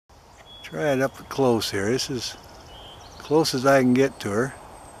Try it up close here. This is close as I can get to her.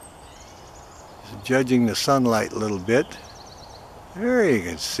 Just judging the sunlight a little bit. There you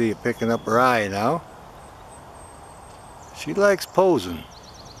can see it picking up her eye now. She likes posing.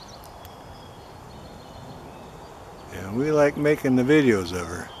 And we like making the videos of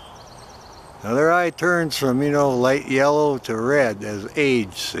her. Now their eye turns from, light yellow to red as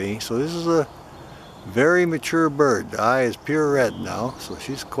age, see? So this is a very mature bird. The eye is pure red now, so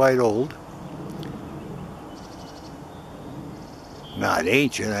she's quite old. Not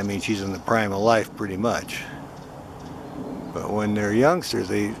ancient, I mean she's in the prime of life pretty much. But when they're youngsters,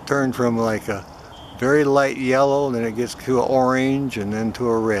 they turn from like a very light yellow, and then it gets to an orange, and then to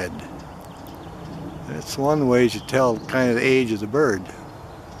a red. That's one way to tell kind of the age of the bird.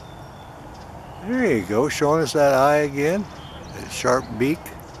 There you go, showing us that eye again. That sharp beak.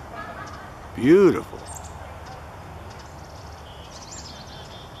 Beautiful.